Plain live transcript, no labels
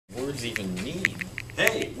words even mean?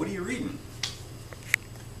 Hey, what are you reading?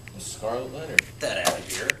 The Scarlet Letter. Get that out of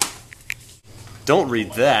here. Don't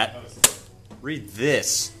read that. Read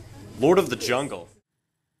this. Lord of the Jungle.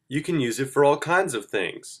 You can use it for all kinds of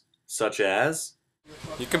things, such as...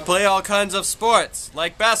 You can play all kinds of sports,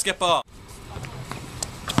 like basketball.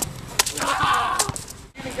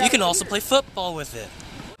 You can also play football with it.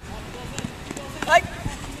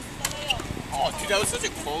 Oh, dude, that was such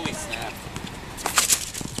a Foley snap.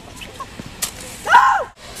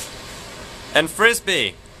 And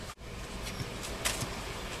Frisbee.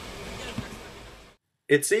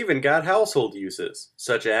 It's even got household uses,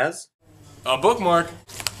 such as... A bookmark.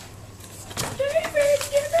 David,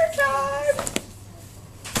 dinner time!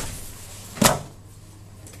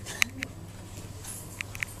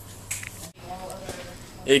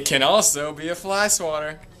 It can also be a fly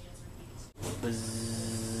swatter.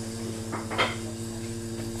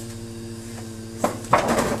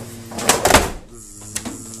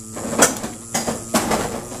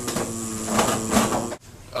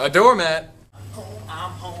 A doormat.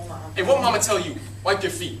 Hey, what mama tell you? Wipe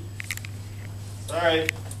your feet. Sorry.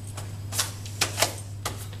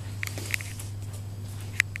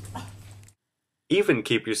 Even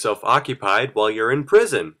keep yourself occupied while you're in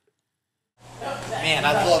prison. Man,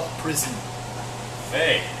 I love prison.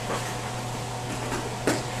 Hey.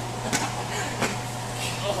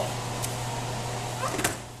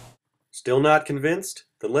 Still not convinced?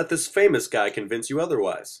 Then let this famous guy convince you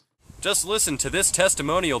otherwise. Just listen to this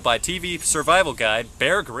testimonial by TV survival guide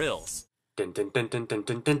Bear Grylls. Dun, dun, dun, dun, dun,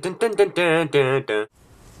 dun, dun, dun, dun, dun, dun, dun.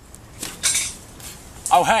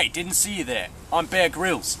 Oh hey, didn't see you there. I'm Bear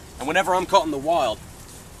Grylls, and whenever I'm caught in the wild,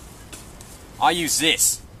 I use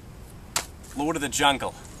this. Lord of the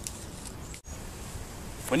Jungle.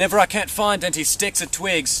 Whenever I can't find any sticks or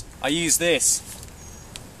twigs, I use this.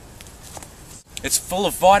 It's full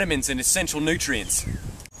of vitamins and essential nutrients.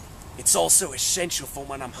 It's also essential for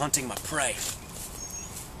when I'm hunting my prey.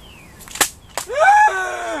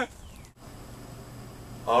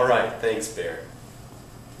 Alright, thanks, Bear.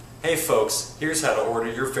 Hey folks, here's how to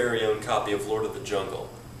order your very own copy of Lord of the Jungle.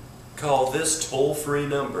 Call this toll-free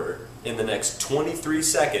number in the next 23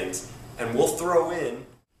 seconds and we'll throw in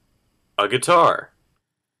a guitar,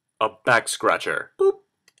 a back scratcher, boop,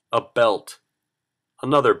 a belt,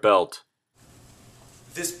 another belt,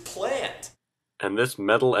 this plant, and this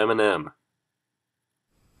metal M&M.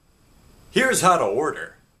 Here's how to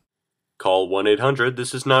order. Call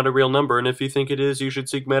 1-800-THIS-IS-NOT-A-REAL number, and if you think it is, you should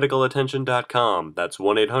seek medicalattention.com. That's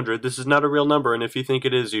 1-800-THIS-IS-NOT-A-REAL number, and if you think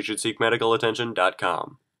it is, you should seek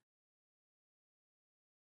medicalattention.com.